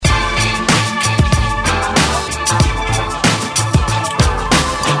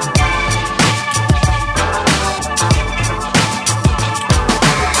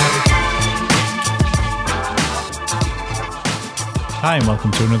Hi, and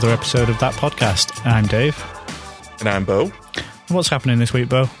welcome to another episode of That Podcast. I'm Dave. And I'm Beau. What's happening this week,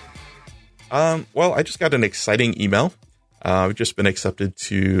 Beau? Well, I just got an exciting email. I've just been accepted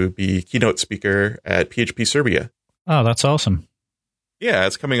to be keynote speaker at PHP Serbia. Oh, that's awesome. Yeah,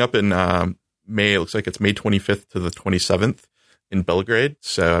 it's coming up in May. It looks like it's May 25th to the 27th in Belgrade.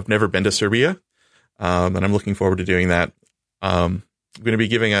 So I've never been to Serbia, and I'm looking forward to doing that. I'm going to be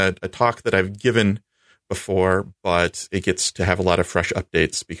giving a talk that I've given before, but it gets to have a lot of fresh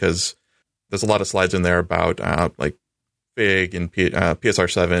updates because there's a lot of slides in there about like Fig and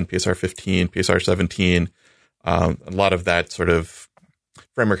PSR-7, PSR-15, PSR-17, a lot of that sort of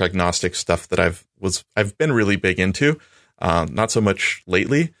framework agnostic stuff that I've been really big into. Not so much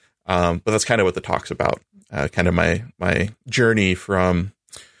lately, but that's kind of what the talk's about. Kind of my journey from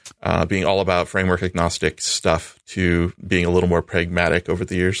being all about framework agnostic stuff to being a little more pragmatic over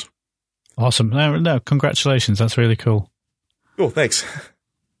the years. Awesome. No, congratulations. That's really cool. Cool, thanks.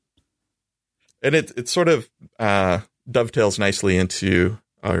 And it sort of dovetails nicely into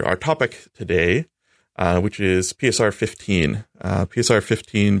our topic today, which is PSR-15.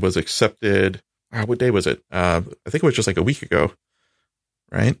 PSR-15 was accepted. What day was it? I think it was just like a week ago,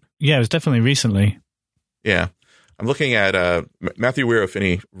 right? Yeah, it was definitely recently. Yeah. I'm looking at Matthew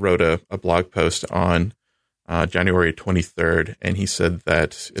Weir-O'Finney wrote a blog post on January 23rd, and he said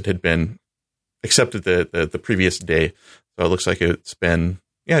that it had been accepted the previous day. So it looks like it's been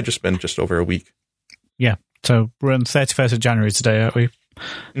just over a week. Yeah. So we're on the 31st of January today, aren't we?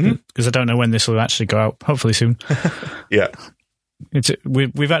 Because I don't know when this will actually go out. Hopefully soon. Yeah.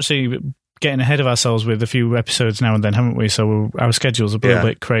 We've actually getting ahead of ourselves with a few episodes now and then, haven't we? So our schedule's a little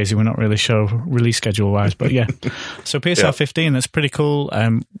bit crazy. We're not really sure release schedule-wise, but yeah. So PSR-15, that's pretty cool.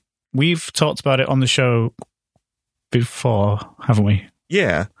 We've talked about it on the show before, haven't we?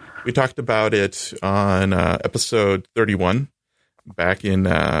 Yeah. We talked about it on episode 31 back in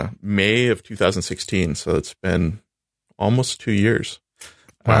May of 2016. So it's been almost 2 years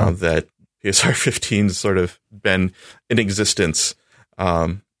that PSR-15 has sort of been in existence.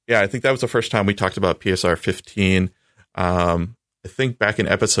 I think that was the first time we talked about PSR-15. I think back in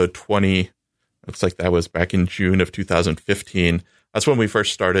episode 20, looks like that was back in June of 2015. That's when we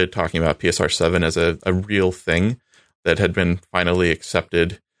first started talking about PSR-7 as a real thing that had been finally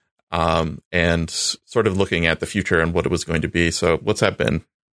accepted, and sort of looking at the future and what it was going to be. So what's that been?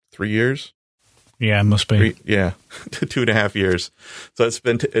 3 years? Yeah, it must be. 2.5 years. So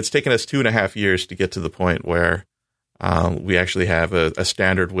it's taken us 2.5 years to get to the point where we actually have a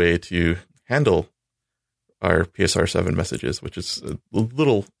standard way to handle our PSR-7 messages, which is a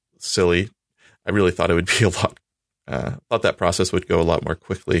little silly. I really thought it would be thought that process would go a lot more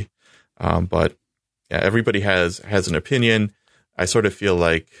quickly. But yeah, everybody has an opinion. I sort of feel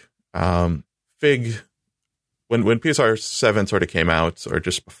like Fig, when PSR-7 sort of came out, or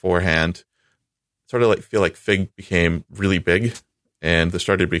just beforehand, sort of like feel like Fig became really big, and there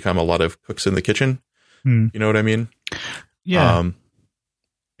started to become a lot of cooks in the kitchen. You know what I mean? Yeah.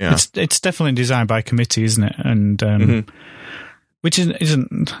 It's definitely designed by committee, isn't it? And which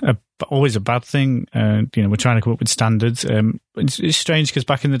isn't always a bad thing. We're trying to come up with standards. It's strange because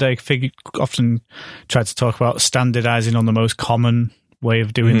back in the day, Fig often tried to talk about standardizing on the most common way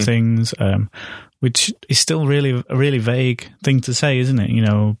of doing things, which is still really a really vague thing to say, isn't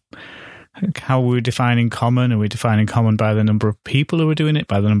it? How are we defining common? Are we defining common by the number of people who are doing it,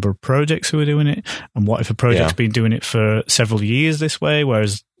 by the number of projects who are doing it? And what if a project's been doing it for several years this way,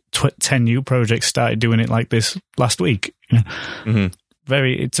 whereas 10 new projects started doing it like this last week?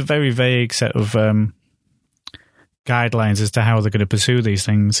 It's a very vague set of guidelines as to how they're going to pursue these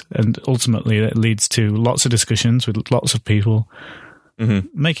things. And ultimately, it leads to lots of discussions with lots of people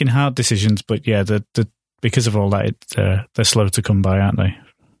making hard decisions. But yeah, because of all that, they're slow to come by, aren't they?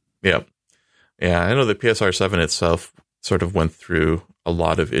 Yeah. Yeah, I know the PSR-7 itself sort of went through a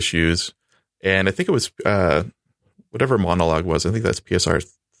lot of issues. And I think it was whatever monologue was. I think that's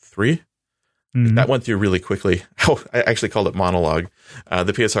PSR-3. That went through really quickly. Oh, I actually called it monologue.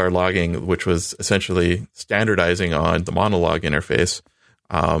 The PSR logging, which was essentially standardizing on the monologue interface.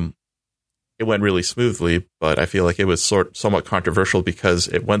 It went really smoothly, but I feel like it was somewhat controversial because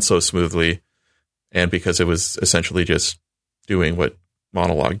it went so smoothly and because it was essentially just doing what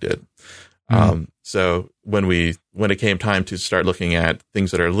monologue did. So when it came time to start looking at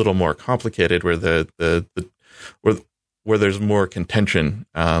things that are a little more complicated, where where there's more contention,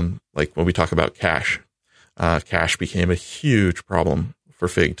 like when we talk about cache became a huge problem for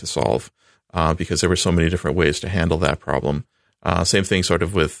Fig to solve, because there were so many different ways to handle that problem. Same thing sort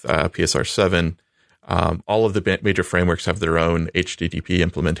of with PSR-7. All of the major frameworks have their own HTTP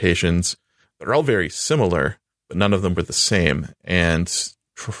implementations. They're all very similar, but none of them were the same. And,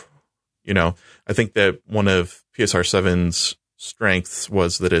 I think that one of PSR-7's strengths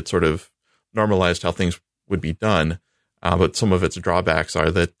was that it sort of normalized how things would be done. But some of its drawbacks are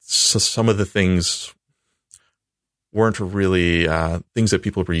that some of the things weren't really things that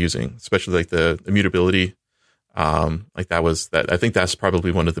people were using, especially like the immutability. I think that's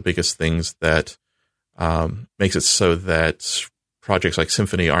probably one of the biggest things that makes it so that projects like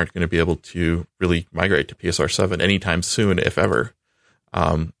Symfony aren't going to be able to really migrate to PSR-7 anytime soon, if ever,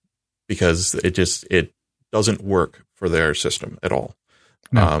 because it doesn't work for their system at all.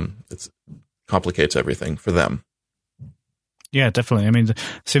 No. It complicates everything for them. Yeah, definitely. I mean,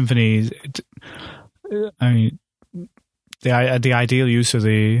 Symfony. The ideal use of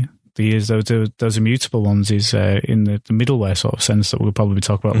those immutable ones is in the middleware sort of sense that we'll probably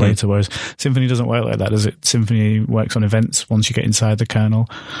talk about later, whereas Symfony doesn't work like that, does it? Symfony works on events once you get inside the kernel,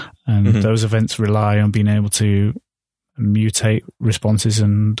 and those events rely on being able to mutate responses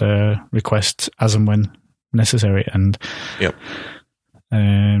and requests as and when necessary. And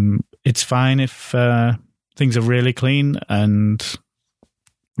it's fine if things are really clean and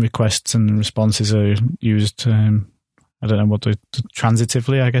requests and responses are used I don't know what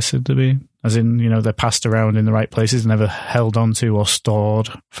transitively, I guess it'd be, as in, they're passed around in the right places, never held onto or stored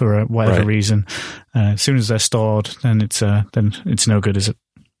for whatever reason. As soon as they're stored, then it's no good, is it?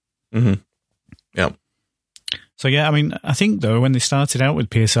 Mm-hmm. Yeah. So yeah, I mean, I think though when they started out with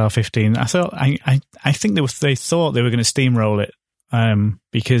PSR-15, I think they thought they were going to steamroll it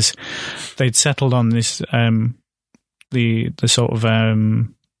because they'd settled on this the sort of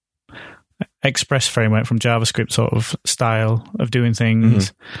Express framework from JavaScript sort of style of doing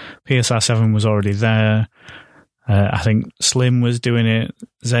things. PSR-7 was already there. I think Slim was doing it.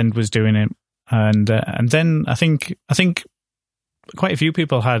 Zend was doing it. And then I think quite a few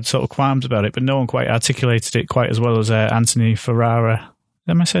people had sort of qualms about it, but no one quite articulated it quite as well as Anthony Ferrara.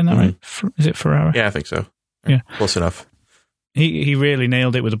 Am I saying that right? Is it Ferrara? Yeah, I think so. Yeah. Close enough. He really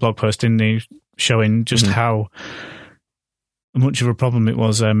nailed it with a blog post, didn't he? Showing just how much of a problem it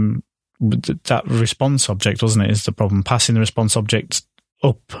was. That response object, wasn't it, is the problem. Passing the response object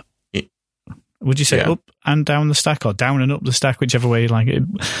up. Would you say up and down the stack, or down and up the stack, whichever way you like it?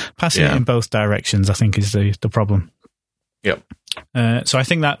 Passing it in both directions, I think, is the problem. Yep. So I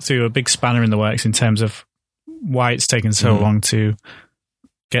think that threw a big spanner in the works in terms of why it's taken so long to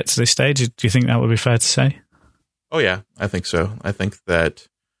get to this stage. Do you think that would be fair to say? Oh, yeah, I think so. I think that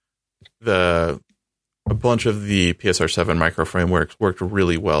a bunch of the PSR-7 micro frameworks worked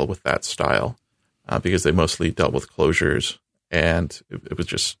really well with that style because they mostly dealt with closures, and it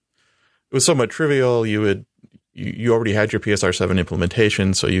was somewhat trivial. You already had your PSR-7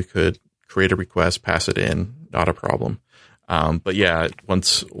 implementation, so you could create a request, pass it in, not a problem. But yeah,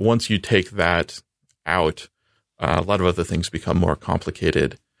 once you take that out, a lot of other things become more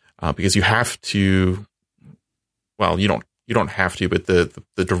complicated because you have to. Well, you don't have to, but the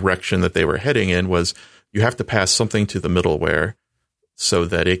direction that they were heading in was you have to pass something to the middleware so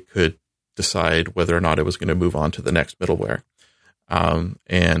that it could decide whether or not it was going to move on to the next middleware.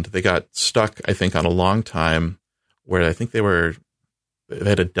 And they got stuck, I think, on a long time where I think they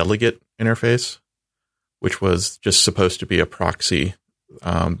had a delegate interface, which was just supposed to be a proxy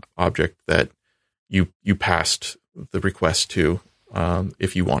object that you passed the request to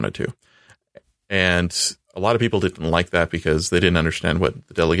if you wanted to. And a lot of people didn't like that because they didn't understand what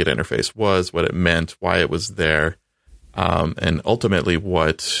the delegate interface was, what it meant, why it was there. And ultimately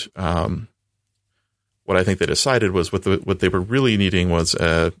what I think they decided was what they were really needing was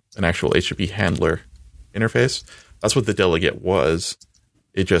an actual HTTP handler interface. That's what the delegate was.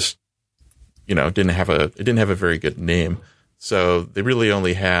 It just, didn't have a very good name. So they really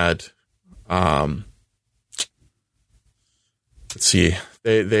only had, let's see,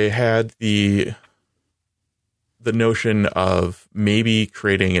 they had the notion of maybe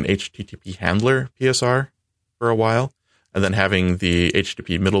creating an HTTP handler PSR for a while, and then having the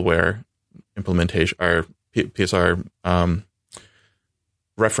HTTP middleware implementation or PSR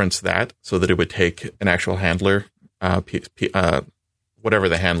reference that so that it would take an actual handler, whatever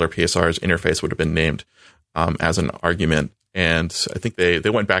the handler PSR's interface would have been named as an argument. And I think they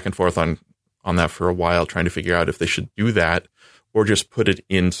went back and forth on that for a while, trying to figure out if they should do that or just put it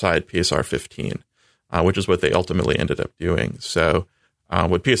inside PSR-15. Which is what they ultimately ended up doing. So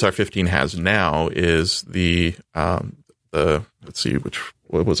what PSR-15 has now is the let's see,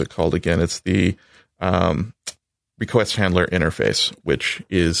 what was it called again? It's the request handler interface, which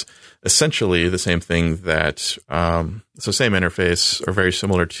is essentially the same thing that it's the same interface or very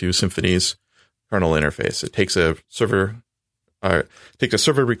similar to Symfony's kernel interface. It takes a server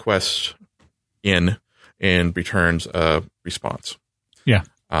request in, and returns a response. Yeah.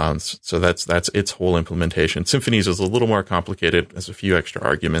 So that's its whole implementation. Symfony's is a little more complicated. There's a few extra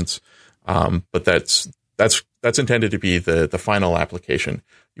arguments, but that's intended to be the final application.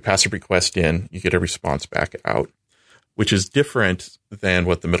 You pass a request in, you get a response back out, which is different than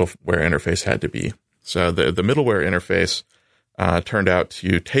what the middleware interface had to be. So the middleware interface turned out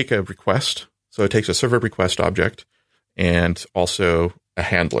to take a request. So it takes a server request object and also a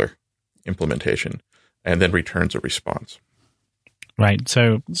handler implementation, and then returns a response. Right.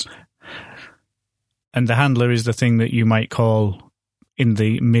 So, and the handler is the thing that you might call in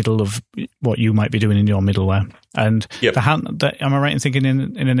the middle of what you might be doing in your middleware. And yep. Am I right in thinking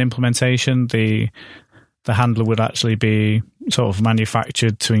in an implementation, the handler would actually be sort of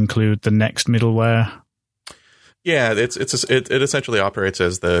manufactured to include the next middleware? Yeah, it essentially operates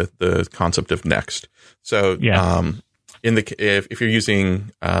as the concept of next. So, yeah. If you're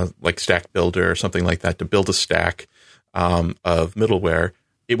using like Stack Builder or something like that to build a stack of middleware,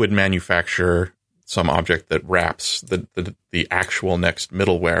 it would manufacture some object that wraps the actual next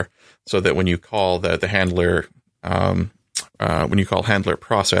middleware, so that when you call the handler, when you call handler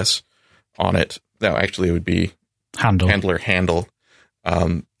process on it, no, actually it would be handler handle.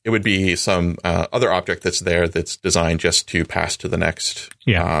 It would be some other object that's there that's designed just to pass to the next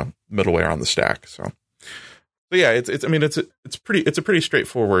middleware on the stack. So yeah, it's a pretty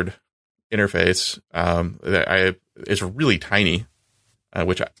straightforward interface. It's really tiny,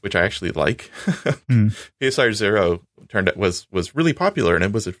 which I actually like. PSR-0 turned out was really popular, and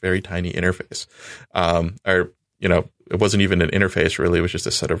it was a very tiny interface. It wasn't even an interface really; it was just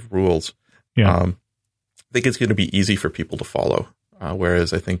a set of rules. Yeah. I think it's going to be easy for people to follow.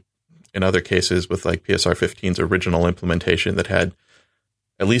 Whereas I think in other cases with like PSR-15's original implementation that had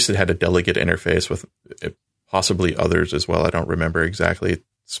a delegate interface with possibly others as well. I don't remember exactly.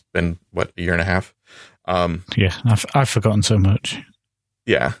 It's been, a year and a half? Yeah, I've forgotten so much.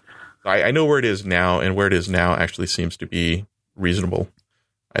 Yeah. I know where it is now, and where it is now actually seems to be reasonable,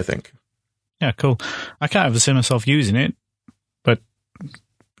 I think. Yeah, cool. I can't ever see myself using it, but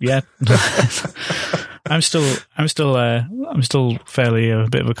yeah. I'm still fairly a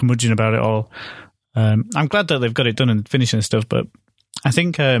bit of a curmudgeon about it all. I'm glad that they've got it done and finishing and stuff, but I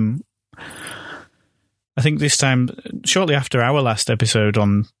think this time, shortly after our last episode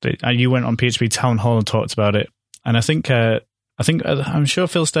you went on PHP Town Hall and talked about it, and I'm sure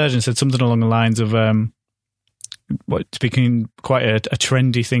Phil Sturgeon said something along the lines of it's becoming quite a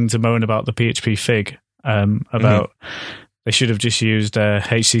trendy thing to moan about the PHP Fig, about they should have just used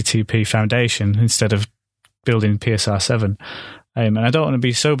HTTP Foundation instead of building PSR-7. And I don't want to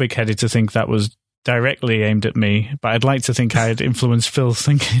be so big-headed to think that was directly aimed at me, but I'd like to think I had influenced Phil's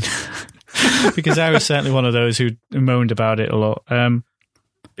thinking. Because I was certainly one of those who moaned about it a lot.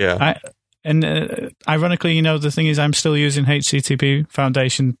 Yeah. Ironically, the thing is, I'm still using HTTP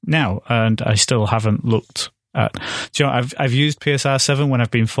Foundation now, and I still haven't looked at. Do you know, I've used PSR-7 when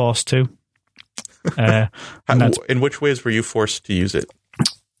I've been forced to. In which ways were you forced to use it?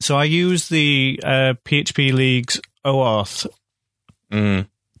 So I use the PHP League's OAuth 2.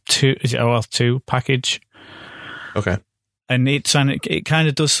 Is it OAuth 2 package? Okay. And it kind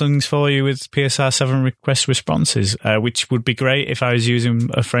of does things for you with PSR-7 request responses, which would be great if I was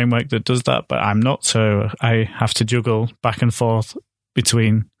using a framework that does that, but I'm not, so I have to juggle back and forth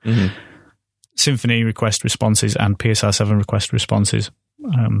between Symfony request responses and PSR-7 request responses.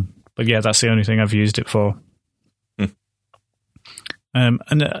 But yeah, that's the only thing I've used it for.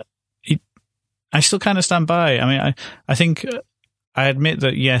 I still kind of stand by. I mean, I think I admit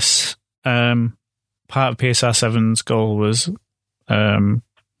that, yes, part of PSR-7's goal was to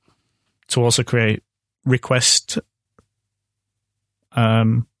also create request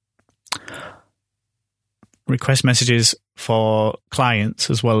messages for clients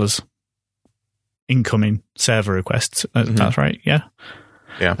as well as incoming server requests. That's right, yeah?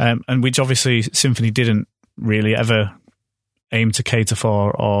 Yeah. And which obviously Symfony didn't really ever aim to cater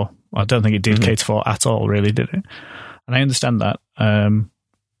for, or I don't think it did cater for at all, really, did it? And I understand that.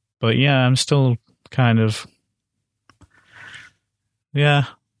 But yeah, I'm still kind of, yeah.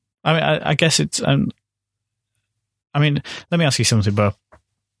 I mean, I guess it's, I mean, let me ask you something, Beau.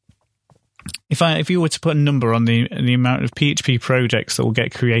 If you were to put a number on the amount of PHP projects that will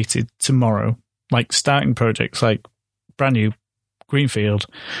get created tomorrow, like starting projects, like brand new greenfield,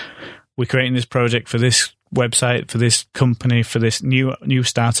 we're creating this project for this website, for this company, for this new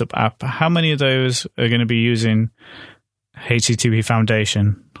startup app, how many of those are going to be using HTTP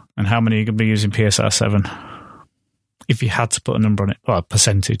Foundation, and how many are going to be using PSR-7? If you had to put a number on it, or a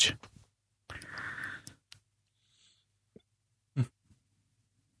percentage.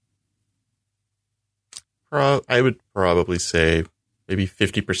 I would probably say maybe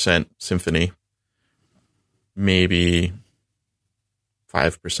 50% Symfony, maybe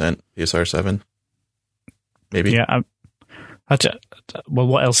 5% PSR-7, maybe. Yeah. Well,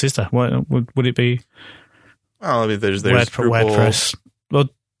 what else is there? What would it be? Well, I mean, there's WordPress. Well,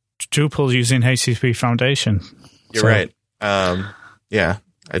 Drupal's using HTTP Foundation. You're right. Yeah,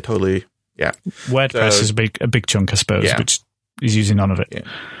 I totally. Yeah, WordPress is a big chunk, I suppose, which is using none of it.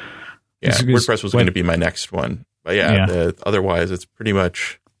 Yeah, WordPress was going to be my next one, but otherwise it's pretty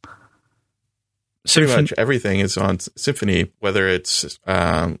much everything is on Symfony. Whether it's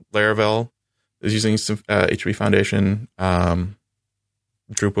Laravel is using HTTP Foundation,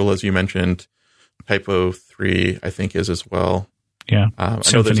 Drupal, as you mentioned, Typo 3, I think, is as well. Yeah, I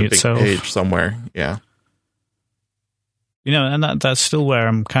know there's a big page somewhere. Yeah. And that's still where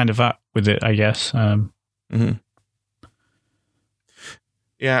I'm kind of at with it, I guess.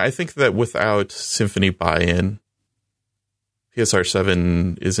 Yeah, I think that without Symfony buy-in,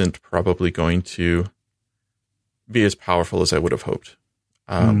 PSR-7 isn't probably going to be as powerful as I would have hoped.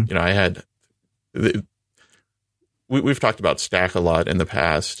 We've talked about Stack a lot in the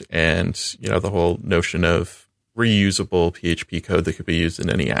past, and the whole notion of reusable PHP code that could be used in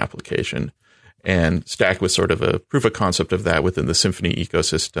any application. And Stack was sort of a proof of concept of that within the Symfony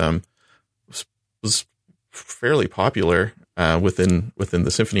ecosystem. Was fairly popular within the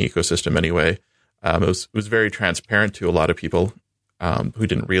Symfony ecosystem anyway. It was very transparent to a lot of people who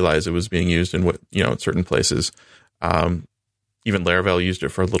didn't realize it was being used in in certain places. Even Laravel used it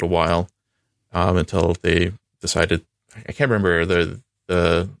for a little while until they decided, I can't remember,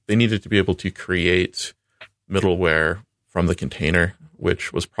 they needed to be able to create middleware from the container,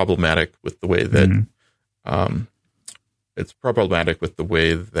 which was problematic with the way that it's problematic with the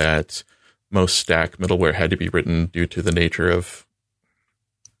way that most Stack middleware had to be written due to the nature of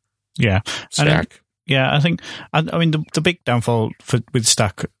Stack. I think the big downfall with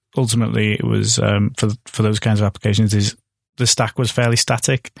Stack ultimately it was for those kinds of applications is the stack was fairly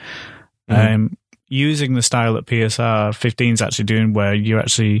static. Using the style that PSR-15 is actually doing, where you're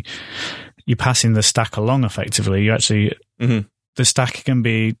passing the stack along effectively. You actually the stack can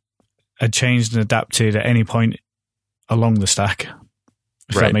be changed and adapted at any point along the stack.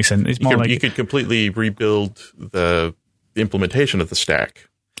 If that makes sense. It's more you could completely rebuild the implementation of the stack.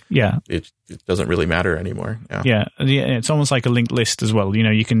 Yeah. It doesn't really matter anymore. Yeah. It's almost like a linked list as well.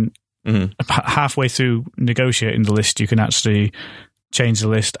 You can halfway through negotiating the list, you can actually change the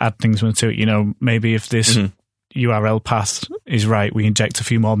list, add things to it. Maybe if this URL path is right, we inject a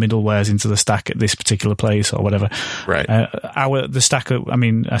few more middlewares into the stack at this particular place or whatever. Right. The stack,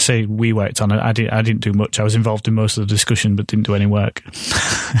 I say we worked on it. I didn't do much. I was involved in most of the discussion, but didn't do any work.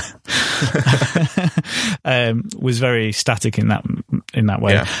 Was very static in that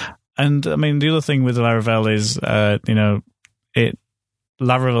way. Yeah. And the other thing with Laravel is,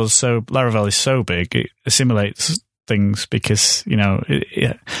 Laravel is so big, it assimilates things because,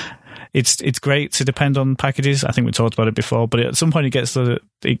 it's great to depend on packages. I think we talked about it before, but at some point it gets to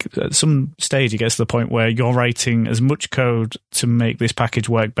the point where you're writing as much code to make this package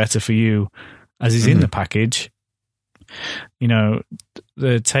work better for you as is in the package. The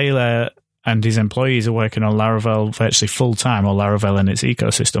Taylor and his employees are working on Laravel virtually full time, or Laravel and its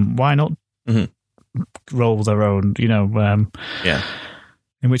ecosystem. Why not roll their own? In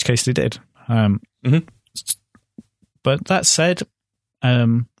which case they did. But that said,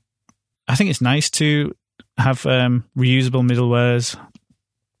 I think it's nice to have reusable middlewares.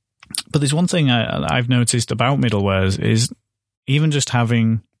 But there's one thing I've noticed about middlewares is even just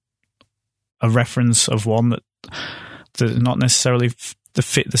having a reference of one that not necessarily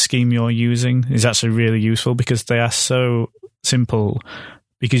fit the scheme you're using is actually really useful, because they are so simple,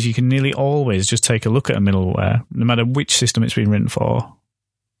 because you can nearly always just take a look at a middleware, no matter which system it's been written for,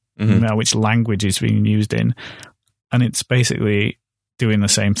 no matter which language it's being used in, and it's basically doing the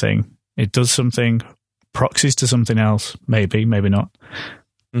same thing. It does something, proxies to something else, maybe not,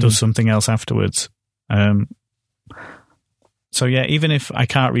 does something else afterwards. So yeah, even if I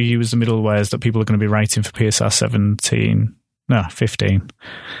can't reuse the middlewares that people are going to be writing for PSR-15,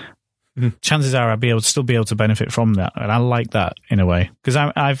 chances are I'll still be able to benefit from that, and I like that in a way, because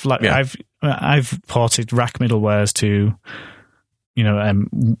I've ported rack middlewares to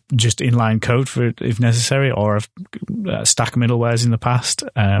just inline code for if necessary, or stack middlewares in the past.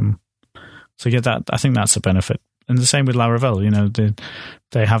 So yeah, I think that's a benefit, and the same with Laravel.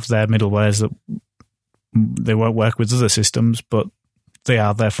 They have their middlewares that they won't work with other systems, but they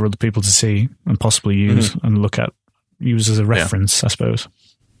are there for other people to see and possibly use and use as a reference, I suppose.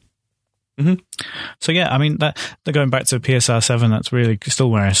 So yeah, that going back to PSR-7, that's really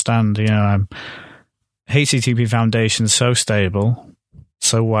still where I stand. HTTP Foundation's so stable,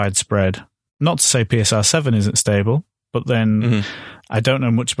 so widespread. Not to say PSR-7 isn't stable, but then I don't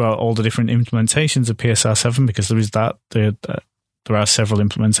know much about all the different implementations of PSR-7 because there is that. There are several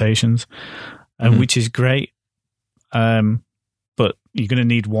implementations, which is great. But you're going to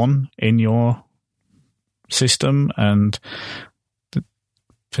need one in your system, and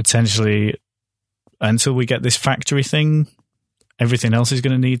potentially until we get this factory thing, everything else is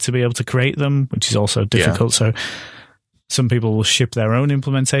going to need to be able to create them, which is also difficult. So some people will ship their own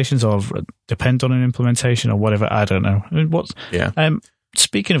implementations or depend on an implementation or whatever. I don't know.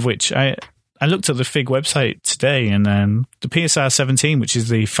 Speaking of which, I looked at the FIG website today, and the PSR-17, which is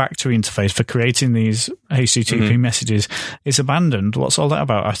the factory interface for creating these HTTP messages, is abandoned. What's all that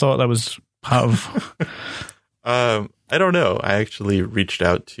about? I thought that was part of... I don't know. I actually reached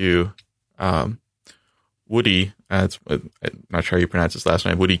out to Woody. I'm not sure how you pronounce his last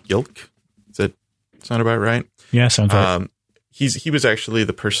name. Woody Gilk. Does that sound about right? Yeah, sounds right. He was actually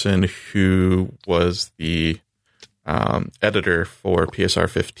the person who was the editor for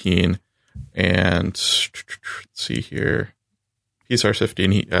PSR-15. And let's see here,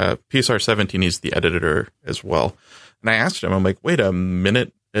 PSR-17, he's the editor as well. And I asked him, I'm like, wait a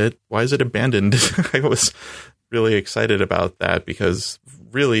minute, why is it abandoned? I was really excited about that because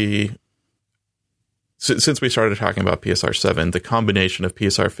really, since we started talking about PSR-7, the combination of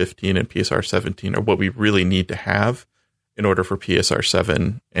PSR-15 and PSR-17 are what we really need to have in order for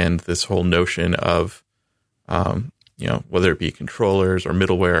PSR-7 and this whole notion of, whether it be controllers or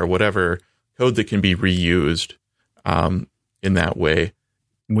middleware or whatever, code that can be reused in that way.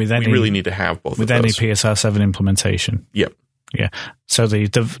 We really need to have both of those. With any PSR-7 implementation. Yep. Yeah. So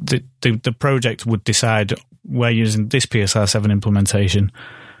the project would decide we're using this PSR-7 implementation.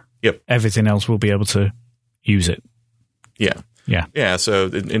 Yep. Everything else will be able to use it. Yeah. Yeah. Yeah. So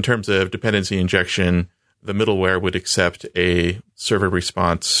in terms of dependency injection, the middleware would accept a server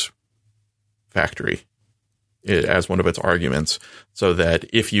response factory as one of its arguments, so that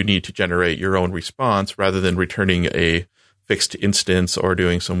if you need to generate your own response, rather than returning a fixed instance or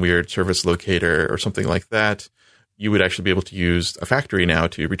doing some weird service locator or something like that, you would actually be able to use a factory now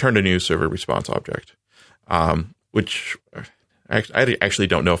to return a new server response object, which I actually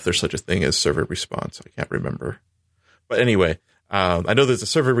don't know if there's such a thing as server response. I can't remember. But anyway, I know there's a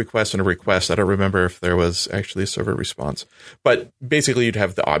server request and a request. I don't remember if there was actually a server response. But basically, you'd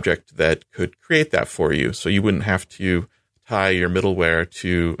have the object that could create that for you, so you wouldn't have to tie your middleware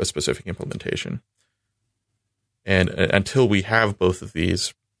to a specific implementation. And until we have both of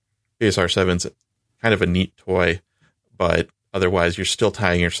these, PSR-7's kind of a neat toy, but otherwise you're still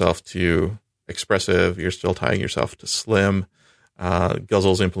tying yourself to Expressive, you're still tying yourself to Slim,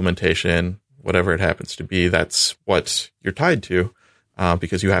 Guzzle's implementation, whatever it happens to be, that's what you're tied to,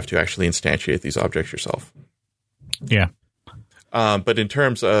 because you have to actually instantiate these objects yourself. Yeah. But in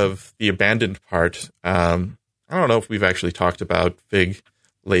terms of the abandoned part, I don't know if we've actually talked about FIG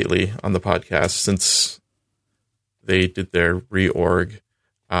lately on the podcast since they did their reorg.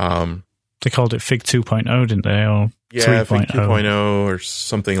 They called it FIG 2.0, didn't they? Or yeah, 3.0. FIG 2.0 or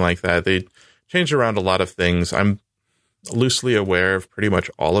something like that. They changed around a lot of things. I'm loosely aware of pretty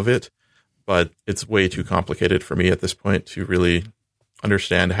much all of it, but it's way too complicated for me at this point to really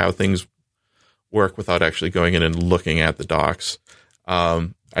understand how things work without actually going in and looking at the docs. I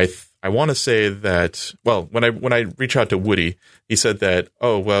want to say that, well, when I reach out to Woody, he said that,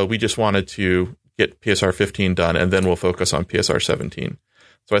 we just wanted to get PSR-15 done and then we'll focus on PSR-17.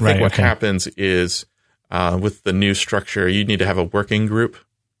 So I think what happens is with the new structure, you need to have a working group.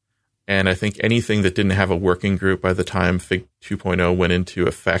 And I think anything that didn't have a working group by the time FIG 2.0 went into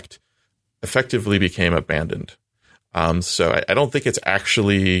effect effectively became abandoned. So I don't think it's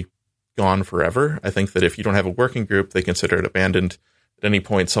actually gone forever. I think that if you don't have a working group, they consider it abandoned. At any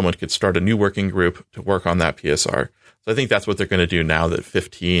point, someone could start a new working group to work on that PSR. So I think that's what they're going to do now that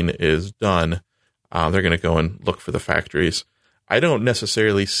 15 is done. They're going to go and look for the factories. I don't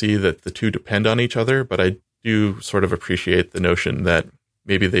necessarily see that the two depend on each other, but I do sort of appreciate the notion that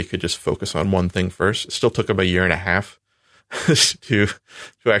maybe they could just focus on one thing first. It still took them a year and a half to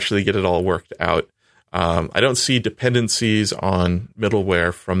actually get it all worked out. I don't see dependencies on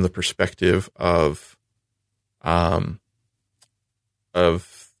middleware from the perspective of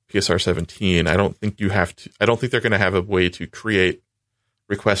PSR-17. I don't think they're going to have a way to create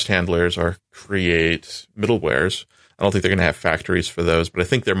request handlers or create middlewares. I don't think they're going to have factories for those, but I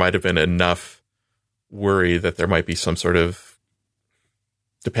think there might have been enough worry that there might be some sort of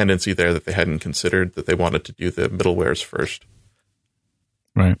dependency there that they hadn't considered, that they wanted to do the middlewares first.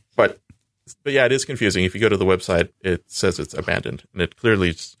 Right. But yeah, it is confusing. If you go to the website, it says it's abandoned, and it clearly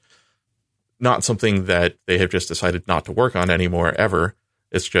is not something that they have just decided not to work on anymore ever.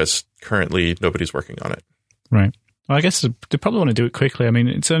 It's just currently nobody's working on it. Right. Well, I guess they probably want to do it quickly. I mean,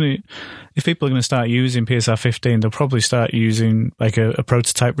 it's only if people are going to start using PSR-15, they'll probably start using like a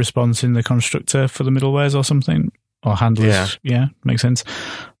prototype response in the constructor for the middlewares or something, or handlers. Yeah, makes sense.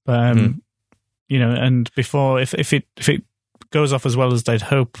 But and before if it goes off as well as they'd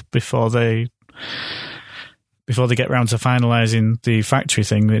hope before they get around to finalizing the factory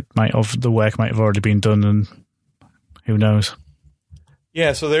thing, the work might have already been done, and who knows.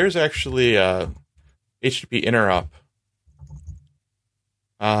 Yeah, so there's actually HTTP interop.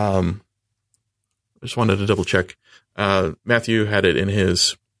 I just wanted to double check. Matthew had it in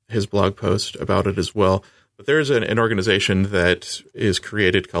his blog post about it as well. But there's an organization that is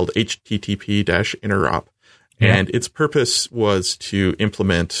created called HTTP-interop, and its purpose was to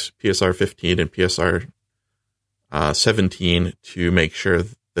implement PSR-15 and PSR-17 to make sure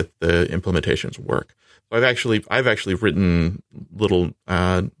that the implementations work. So I've actually written little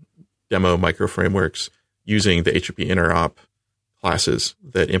demo micro frameworks using the HTTP interop classes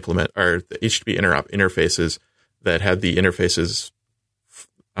that implement, or the HTTP interop interfaces that had the interfaces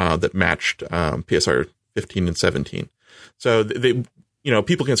that matched PSR-15 and 17. So they,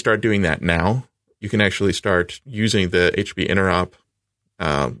 people can start doing that now. You can actually start using the HTTP interop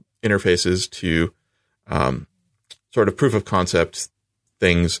interfaces to sort of proof of concept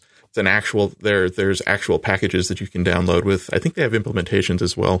things. It's an actual there's actual packages that you can download with. I think they have implementations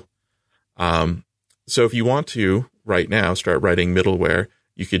as well. So if you want to right now start writing middleware,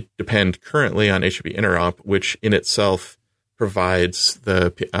 you could depend currently on HTTP interop, which in itself provides the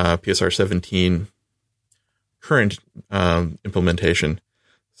PSR-17 current implementation.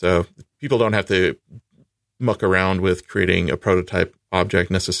 So people don't have to muck around with creating a prototype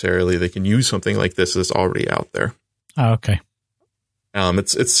object necessarily. They can use something like this that's already out there. Oh, okay.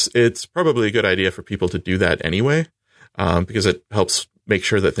 It's probably a good idea for people to do that anyway, because it helps make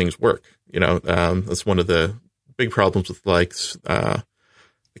sure that things work. That's one of the big problems with the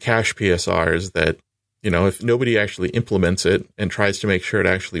cache PSR is that, if nobody actually implements it and tries to make sure it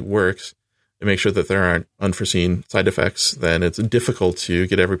actually works and make sure that there aren't unforeseen side effects, then it's difficult to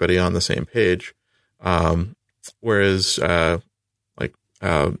get everybody on the same page. Whereas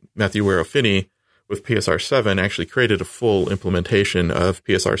Matthew Ware-Finney with PSR-7 actually created a full implementation of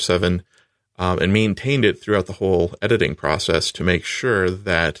PSR-7 and maintained it throughout the whole editing process to make sure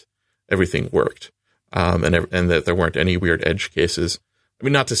that everything worked and that there weren't any weird edge cases. I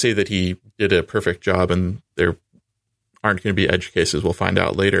mean, not to say that he did a perfect job and there aren't going to be edge cases. We'll find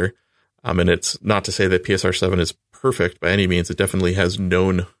out later. And it's not to say that PSR-7 is perfect by any means. It definitely has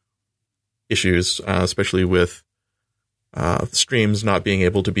known issues, especially with streams not being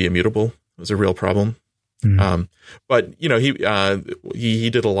able to be immutable. It was a real problem. Mm-hmm. But he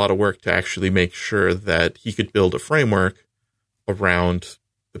did a lot of work to actually make sure that he could build a framework around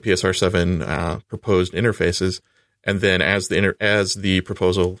the PSR-7 proposed interfaces. And then as the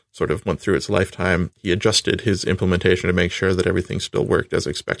proposal sort of went through its lifetime, he adjusted his implementation to make sure that everything still worked as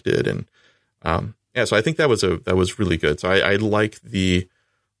expected. And so I think that was really good. So I like the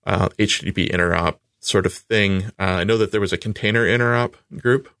HTTP interop sort of thing. I know that there was a container interop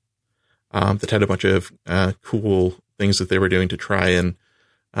group that had a bunch of cool things that they were doing to try and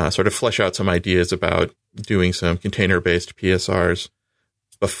sort of flesh out some ideas about doing some container-based PSRs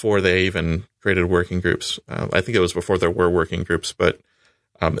before they even created working groups. I think it was before there were working groups, but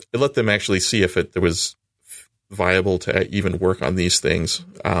it let them actually see if it was viable to even work on these things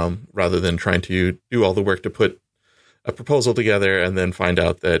rather than trying to do all the work to put a proposal together and then find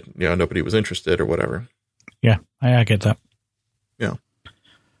out that nobody was interested or whatever. Yeah, I get that. Yeah.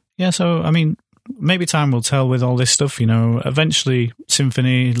 Yeah, so, I mean, maybe time will tell with all this stuff. Eventually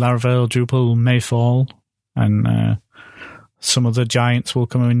Symfony, Laravel, Drupal may fall, and some of the giants will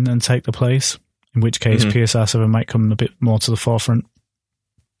come in and take the place, in which case PSR-7 might come a bit more to the forefront.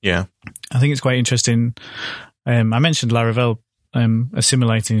 Yeah. I think it's quite interesting. I mentioned Laravel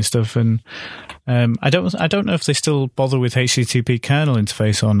assimilating stuff, and I don't know if they still bother with HTTP kernel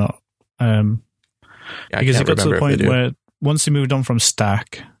interface or not. Because it got to the point where once they moved on from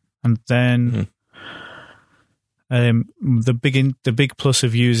Stack, and then the big plus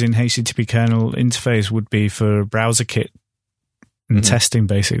of using HTTP kernel interface would be for browser kit and testing,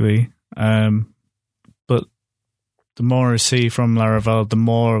 basically. But the more I see from Laravel, the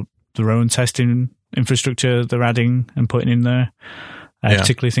more their own testing infrastructure they're adding and putting in there.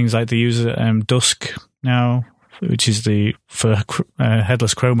 Particularly things like they use Dusk now, which is for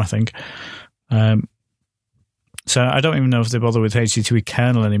headless Chrome, I think. So I don't even know if they bother with HTTP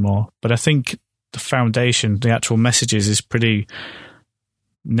kernel anymore, but I think the foundation, the actual messages, is pretty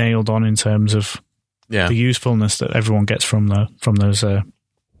nailed on in terms of the usefulness that everyone gets from those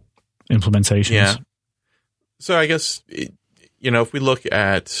implementations. Yeah. So I guess, if we look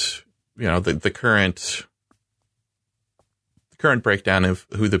at, the current breakdown of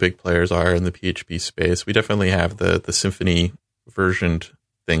who the big players are in the PHP space, we definitely have the Symfony versioned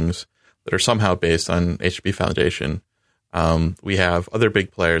things that are somehow based on HTTP Foundation. We have other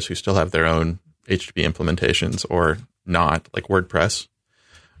big players who still have their own HTTP implementations or not, like WordPress.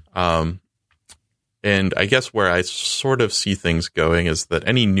 And I guess where I sort of see things going is that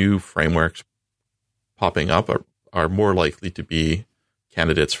any new frameworks popping up are more likely to be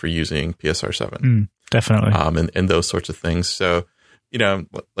candidates for using PSR-7. Definitely. And those sorts of things. So,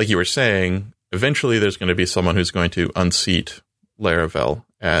 like you were saying, eventually there's going to be someone who's going to unseat Laravel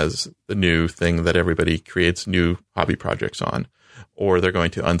as the new thing that everybody creates new hobby projects on, or they're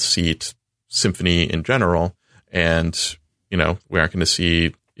going to unseat Symfony in general. And, we aren't going to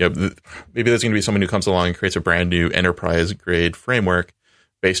see, maybe there's going to be someone who comes along and creates a brand new enterprise grade framework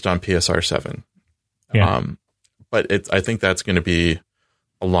based on PSR-7. Yeah. But I think that's going to be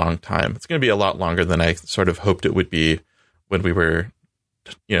a long time. It's going to be a lot longer than I sort of hoped it would be when we were,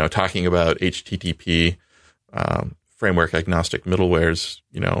 talking about HTTP framework agnostic middlewares,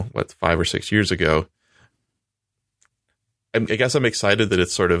 5 or 6 years ago. I guess I'm excited that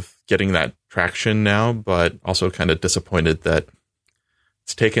it's sort of getting that traction now, but also kind of disappointed that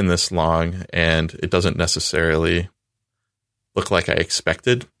it's taken this long and it doesn't necessarily look like I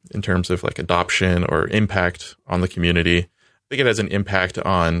expected in terms of like adoption or impact on the community. I think it has an impact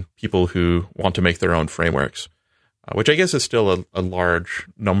on people who want to make their own frameworks, which I guess is still a large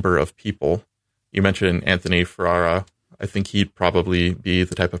number of people. You mentioned Anthony Ferrara. I think he'd probably be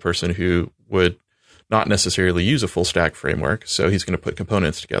the type of person who would not necessarily use a full stack framework, so he's going to put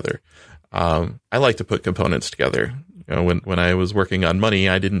components together. I like to put components together. When I was working on Money,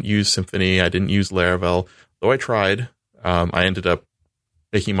 I didn't use Symfony, I didn't use Laravel, though I tried. I ended up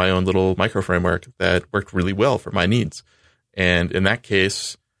making my own little micro framework that worked really well for my needs. And in that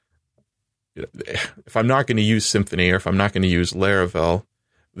case, if I'm not going to use Symfony or if I'm not going to use Laravel,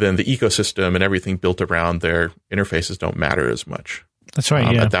 then the ecosystem and everything built around their interfaces don't matter as much. That's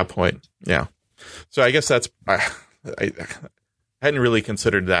right. At that point. Yeah. So I guess that's, I hadn't really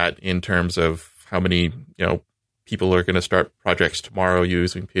considered that in terms of how many, people are going to start projects tomorrow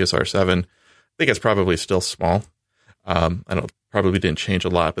using PSR-7. I think it's probably still small. Probably didn't change a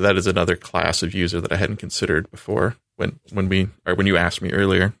lot, but that is another class of user that I hadn't considered before when you asked me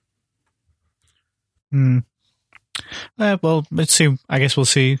earlier. Well, let's see. I guess we'll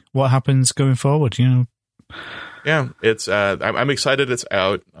see what happens going forward. Yeah, it's. I'm excited it's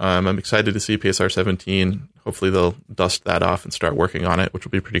out. I'm excited to see PSR-17. Hopefully they'll dust that off and start working on it, which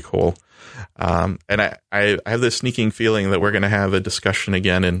will be pretty cool. And I have this sneaking feeling that we're going to have a discussion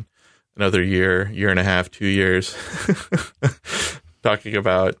again in another year and a half, 2 years, talking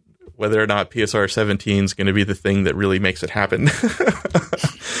about whether or not PSR-17 is going to be the thing that really makes it happen.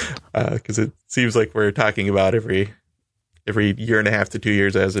 Because it seems like we're talking about every year and a half to 2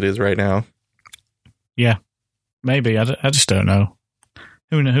 years as it is right now. Yeah, maybe. I just don't know.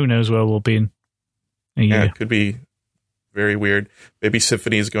 Who knows where we'll be in a year. Yeah, it could be very weird. Maybe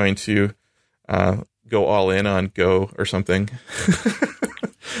Symfony is going to go all in on Go or something.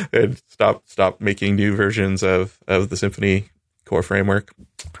 And stop making new versions of the Symfony core framework.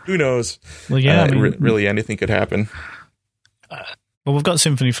 Who knows? Well, yeah, really anything could happen. Well, we've got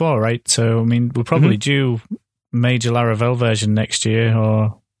Symfony 4, right? So, we'll probably do major Laravel version next year,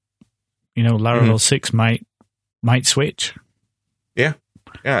 or Laravel 6 might switch. Yeah.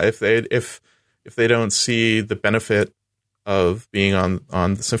 If they don't see the benefit of being on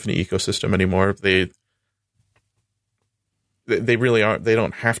the Symfony ecosystem anymore, they really aren't. They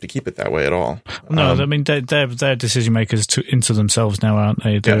don't have to keep it that way at all. No, they're decision makers into themselves now, aren't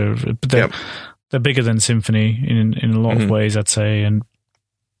they? They're bigger than Symfony in a lot of ways, I'd say, and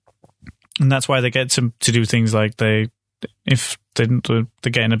that's why they get to do things like if they're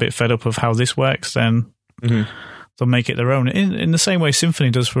getting a bit fed up of how this works, then they'll make it their own in the same way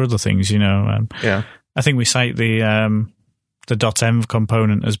Symfony does for other things. I think we cite the .env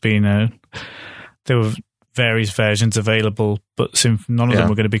component as being there were various versions available, but none of them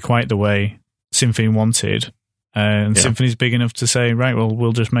were going to be quite the way Symfony wanted. And Symfony's big enough to say, right, well,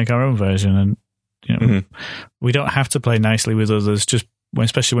 we'll just make our own version, and we don't have to play nicely with others,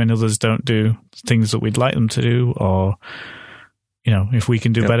 especially when others don't do things that we'd like them to do, or if we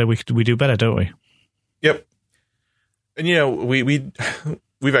can do better, we do better, don't we? Yep. And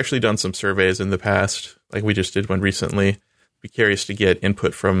we've actually done some surveys in the past, like we just did one recently. Be curious to get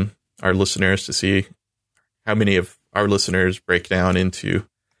input from our listeners to see how many of our listeners break down into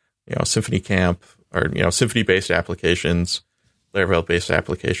Symphony Camp or, Symfony-based applications, Laravel-based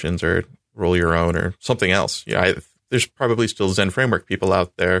applications, or roll your own or something else. There's probably still Zen Framework people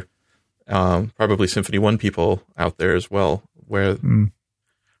out there, probably Symfony 1 people out there as well, where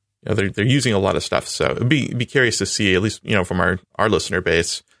they're using a lot of stuff. So it'd be curious to see, at least from our listener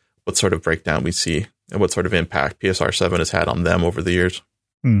base, what sort of breakdown we see and what sort of impact PSR-7 has had on them over the years.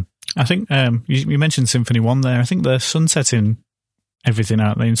 I think you mentioned Symfony 1 there. I think they're sunsetting everything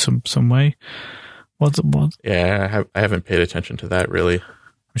out there in some way. What? Yeah, I haven't paid attention to that really.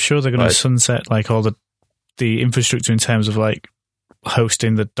 I'm sure they're going to sunset like all the infrastructure in terms of like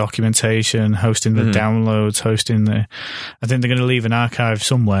hosting the documentation, hosting the downloads, I think they're going to leave an archive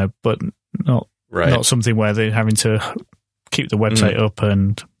somewhere, but not something where they're having to keep the website up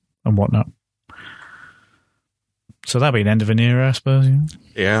and whatnot. So that'll be an end of an era, I suppose.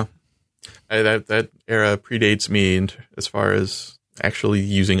 Yeah. That era predates me as far as actually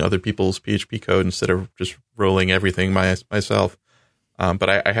using other people's PHP code instead of just rolling everything myself.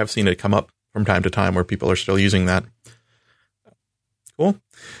 But I have seen it come up from time to time where people are still using that. Cool.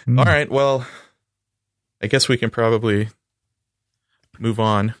 All right. Well, I guess we can probably move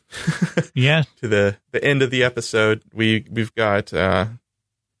on. Yeah. To the end of the episode. We've got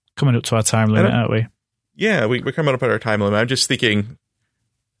coming up to our time limit, aren't we? Yeah, we're coming up at our time limit. I'm just thinking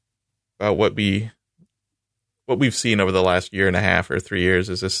about what we've seen over the last year and a half or 3 years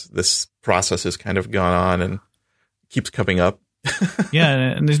as this process has kind of gone on and keeps coming up. Yeah,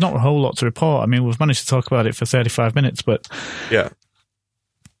 and there's not a whole lot to report. I mean, we've managed to talk about it for 35 minutes, but yeah,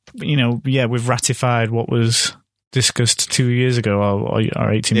 we've ratified what was discussed 2 years ago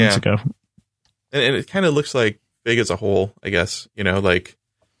or 18 months ago. And it kind of looks like Fig as a whole, I guess,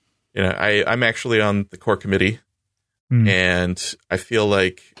 I'm actually on the core committee and I feel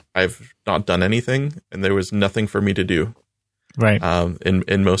like I've not done anything and there was nothing for me to do. Right.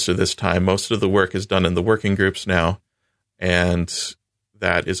 In most of this time, most of the work is done in the working groups now. And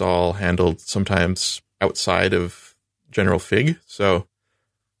that is all handled sometimes outside of general Fig. So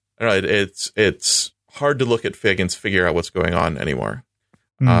I don't know, it's hard to look at Fig and figure out what's going on anymore.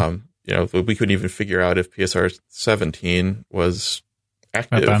 We couldn't even figure out if PSR-17 was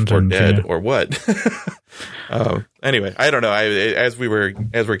active or dead or what. Anyway, I don't know. As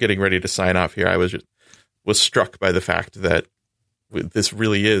we're getting ready to sign off here, I was struck by the fact that this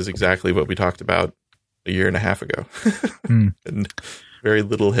really is exactly what we talked about a year and a half ago. And very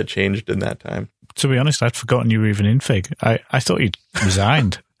little had changed in that time. To be honest, I'd forgotten you were even in Fig. I thought you'd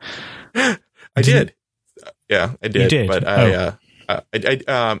resigned. I did. Yeah, I did. You did? But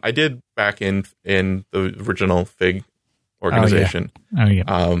I did back in the original Fig organization. Oh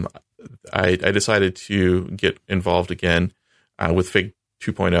yeah. I decided to get involved again with Fig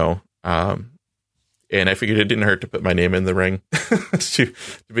 2.0. And I figured it didn't hurt to put my name in the ring to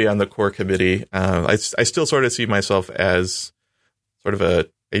be on the core committee. I still sort of see myself as sort of a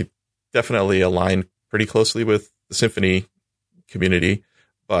definitely aligned pretty closely with the Symfony community,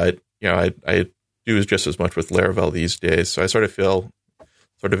 but I do just as much with Laravel these days. So I sort of feel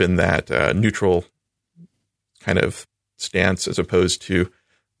sort of in that neutral kind of stance as opposed to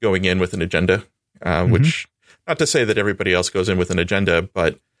going in with an agenda, which not to say that everybody else goes in with an agenda,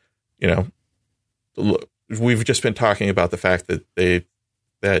 but we've just been talking about the fact that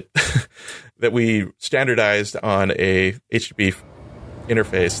that we standardized on a HTTP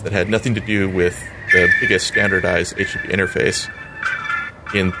interface that had nothing to do with the biggest standardized HTTP interface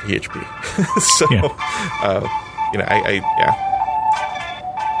in PHP. So,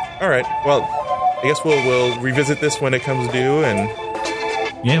 All right. Well, I guess we'll revisit this when it comes due and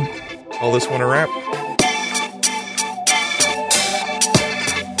call this one a wrap.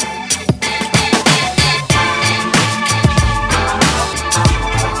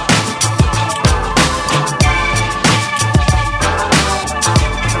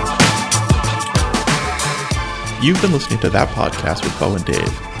 You've been listening to That Podcast with Beau and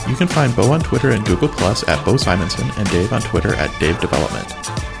Dave. You can find Beau on Twitter and Google Plus at Beau Simonson and Dave on Twitter at Dave Development.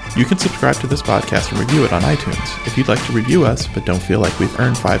 You can subscribe to this podcast and review it on iTunes. If you'd like to review us but don't feel like we've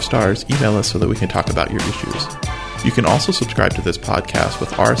earned 5 stars, email us so that we can talk about your issues. You can also subscribe to this podcast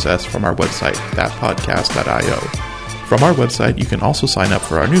with RSS from our website, thatpodcast.io. From our website, you can also sign up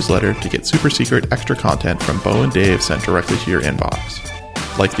for our newsletter to get super secret extra content from Beau and Dave sent directly to your inbox.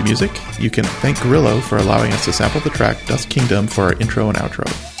 Like the music? You can thank Grillo for allowing us to sample the track Dust Kingdom for our intro and outro.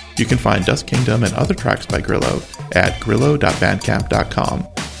 You can find Dust Kingdom and other tracks by Grillo at grillo.bandcamp.com,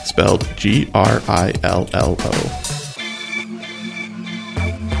 spelled Grillo.